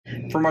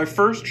For my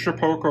first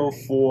Shapeoko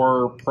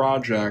 4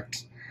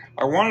 project,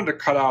 I wanted to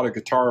cut out a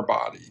guitar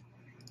body.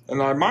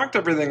 And I mocked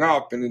everything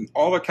up and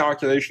all the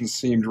calculations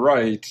seemed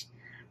right.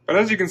 But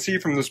as you can see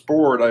from this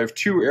board, I have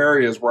two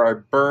areas where I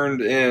burned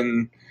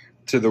in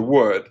to the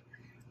wood.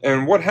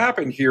 And what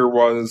happened here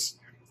was,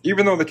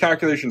 even though the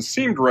calculations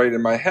seemed right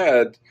in my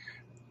head,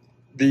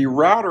 the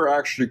router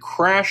actually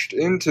crashed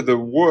into the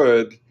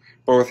wood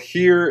both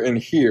here and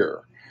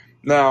here.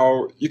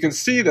 Now, you can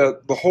see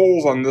that the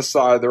holes on this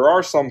side, there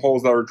are some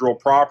holes that are drilled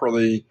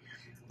properly,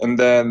 and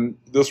then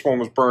this one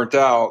was burnt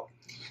out.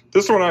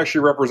 This one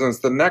actually represents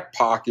the neck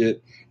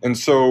pocket, and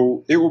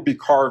so it will be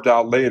carved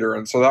out later,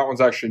 and so that one's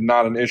actually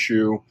not an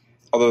issue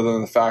other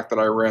than the fact that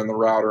I ran the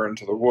router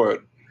into the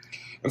wood.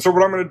 And so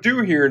what I'm going to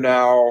do here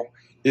now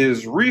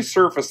is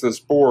resurface this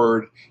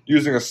board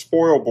using a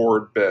spoil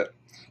board bit.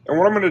 And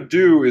what I'm going to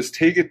do is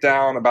take it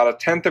down about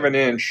 1/10 of an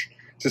inch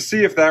to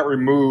see if that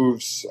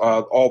removes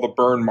all the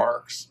burn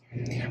marks.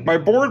 My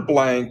board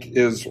blank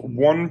is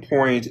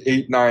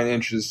 1.89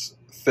 inches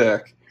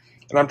thick,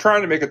 and I'm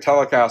trying to make a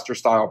Telecaster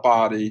style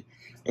body,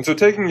 and so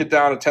taking it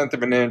down 1/10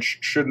 of an inch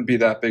shouldn't be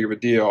that big of a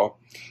deal.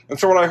 And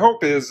so what I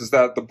hope is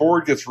that the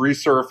board gets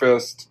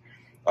resurfaced.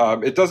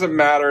 It doesn't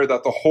matter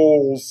that the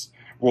holes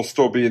will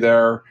still be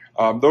there.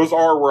 Those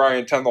are where I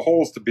intend the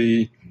holes to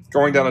be.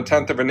 Going down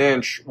 1/10 of an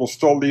inch will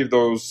still leave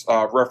those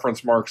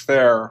reference marks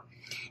there.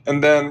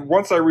 And then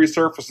once I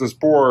resurface this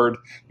board,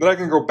 then I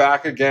can go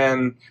back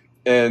again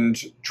and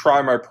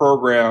try my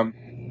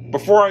program.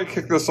 Before I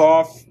kick this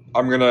off,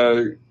 I'm going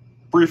to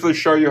briefly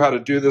show you how to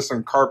do this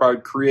in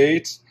Carbide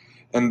Create,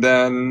 and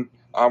then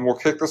we'll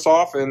kick this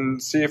off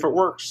and see if it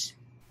works.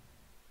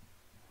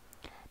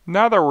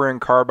 Now that we're in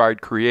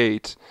Carbide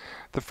Create,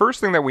 the first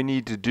thing that we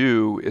need to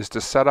do is to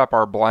set up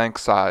our blank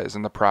size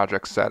in the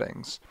project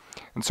settings.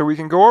 And so we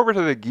can go over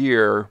to the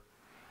gear,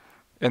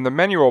 and the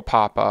menu will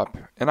pop up,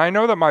 and I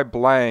know that my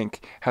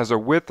blank has a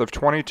width of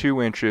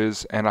 22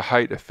 inches and a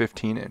height of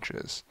 15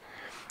 inches.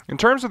 In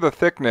terms of the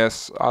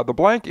thickness, the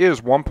blank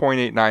is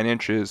 1.89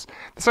 inches.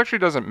 This actually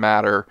doesn't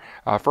matter.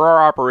 For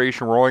our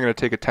operation, we're only going to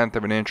take 1/10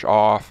 of an inch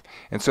off,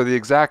 and so the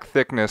exact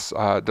thickness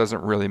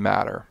doesn't really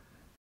matter.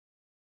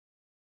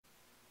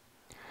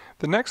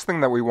 The next thing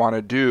that we want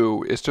to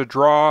do is to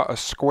draw a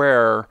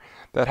square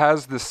that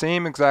has the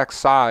same exact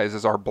size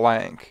as our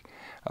blank.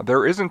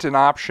 There isn't an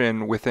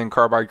option within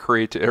Carbide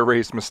Create to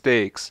erase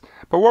mistakes,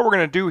 but what we're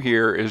going to do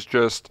here is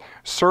just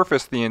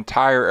surface the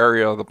entire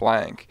area of the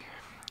blank.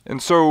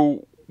 And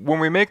so when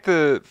we make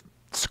the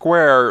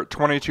square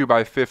 22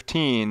 by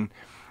 15,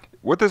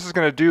 what this is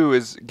going to do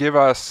is give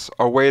us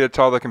a way to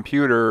tell the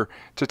computer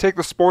to take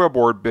the spoil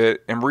board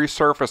bit and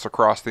resurface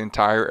across the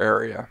entire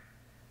area.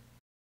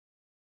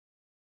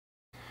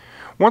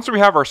 Once we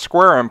have our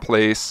square in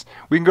place,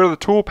 we can go to the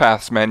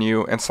Toolpaths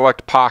menu and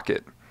select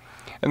Pocket.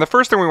 And the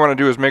first thing we want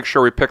to do is make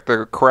sure we pick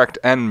the correct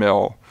end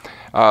mill.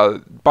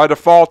 By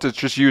default, it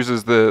just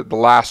uses the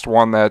last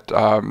one that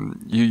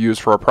you use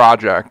for a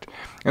project.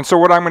 And so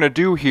what I'm going to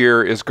do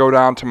here is go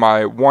down to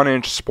my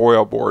 1-inch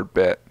spoil board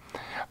bit.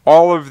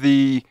 All of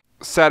the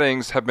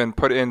settings have been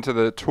put into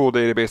the tool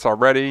database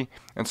already.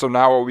 And so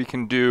now what we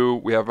can do,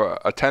 we have a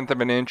 1/10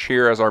 of an inch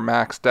here as our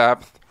max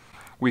depth.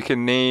 We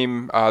can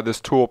name this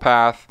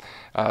toolpath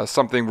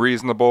something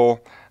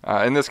reasonable.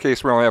 In this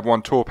case, we only have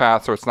one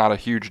toolpath, so it's not a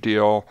huge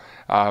deal.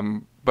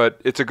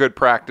 But it's a good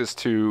practice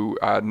to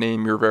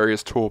name your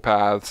various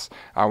toolpaths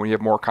when you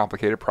have more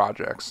complicated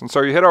projects. And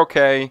so you hit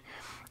OK.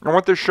 And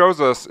what this shows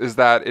us is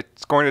that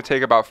it's going to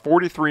take about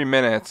 43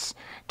 minutes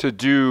to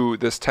do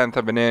this 1/10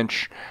 of an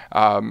inch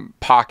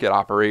pocket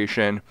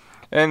operation.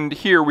 And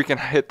here we can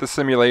hit the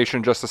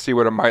simulation just to see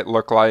what it might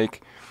look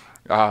like.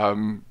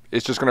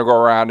 It's just going to go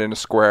around in a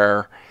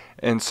square.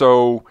 And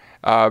so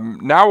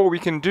now what we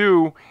can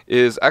do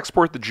is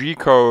export the G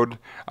code,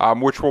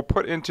 which we'll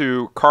put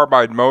into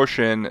Carbide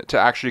Motion to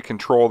actually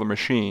control the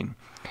machine.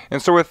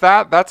 And so with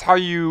that, that's how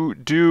you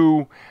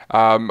do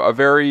a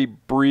very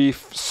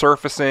brief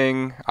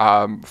surfacing,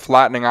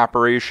 flattening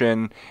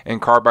operation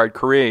in Carbide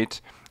Create.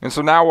 And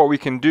so now what we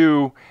can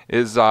do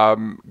is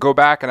go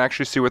back and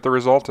actually see what the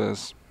result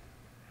is.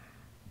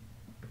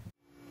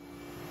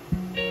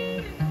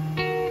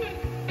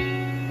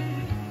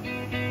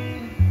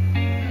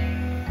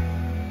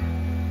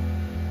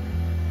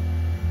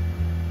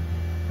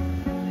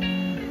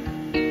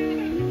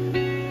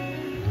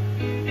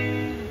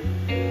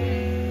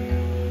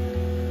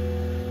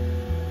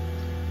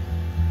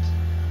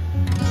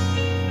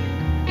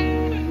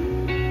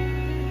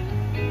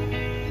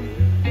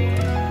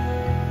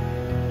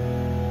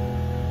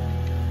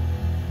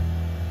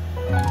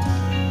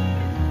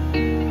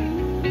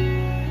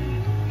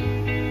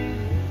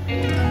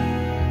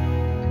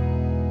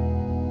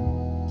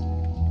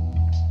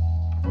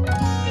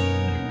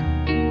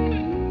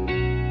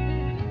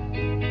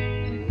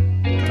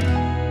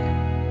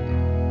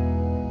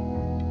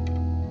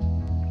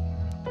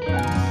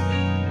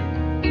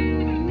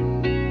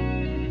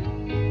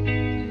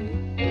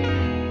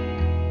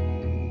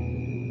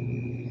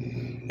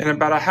 In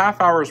about a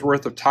half hour's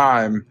worth of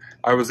time,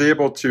 I was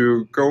able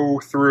to go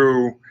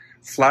through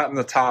flatten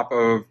the top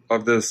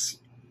of this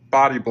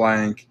body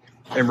blank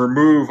and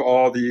remove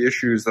all the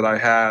issues that I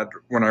had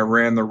when I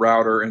ran the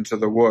router into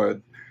the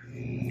wood.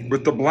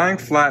 With the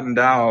blank flattened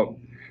out,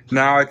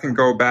 now I can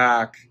go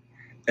back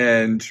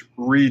and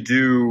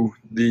redo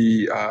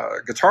the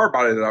guitar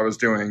body that I was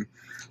doing.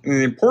 And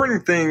the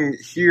important thing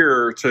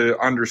here to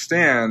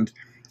understand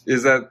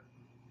is that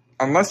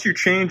unless you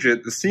change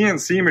it, the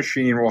CNC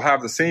machine will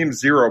have the same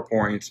 0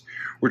 point,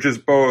 which is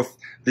both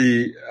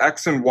the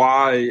X and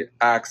Y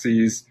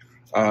axes,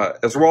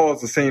 as well as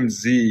the same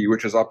Z,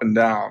 which is up and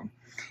down.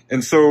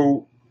 And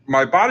so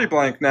my body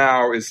blank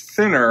now is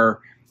thinner,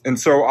 and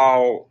so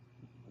I'll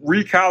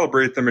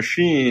recalibrate the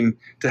machine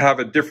to have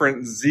a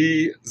different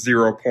Z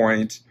 0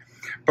 point.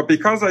 But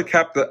because I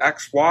kept the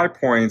XY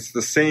points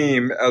the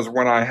same as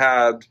when I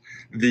had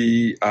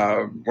the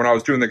when I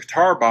was doing the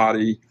guitar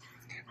body,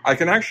 I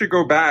can actually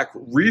go back,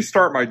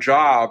 restart my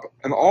job,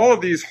 and all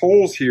of these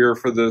holes here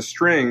for the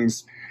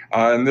strings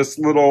and this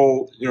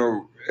little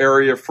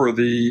area for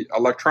the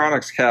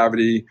electronics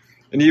cavity,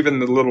 and even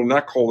the little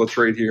neck hole that's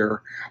right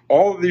here,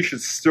 all of these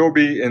should still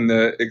be in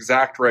the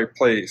exact right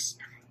place.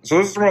 So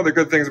this is one of the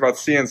good things about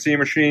CNC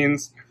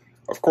machines.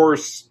 Of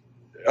course,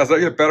 as I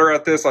get better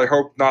at this, I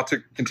hope not to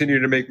continue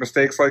to make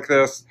mistakes like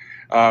this.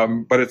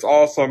 But it's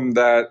awesome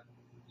that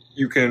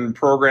you can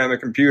program the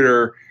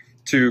computer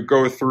to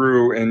go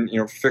through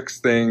and fix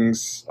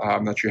things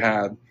that you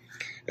had.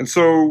 And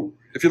so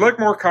if you like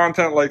more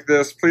content like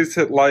this, please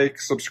hit like,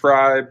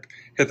 subscribe,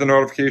 hit the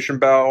notification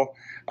bell.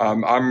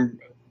 I'm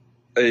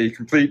a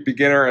complete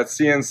beginner at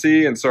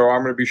CNC, and so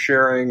I'm going to be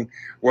sharing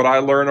what I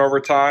learn over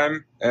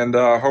time, and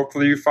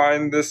hopefully you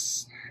find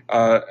this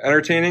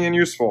entertaining and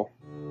useful.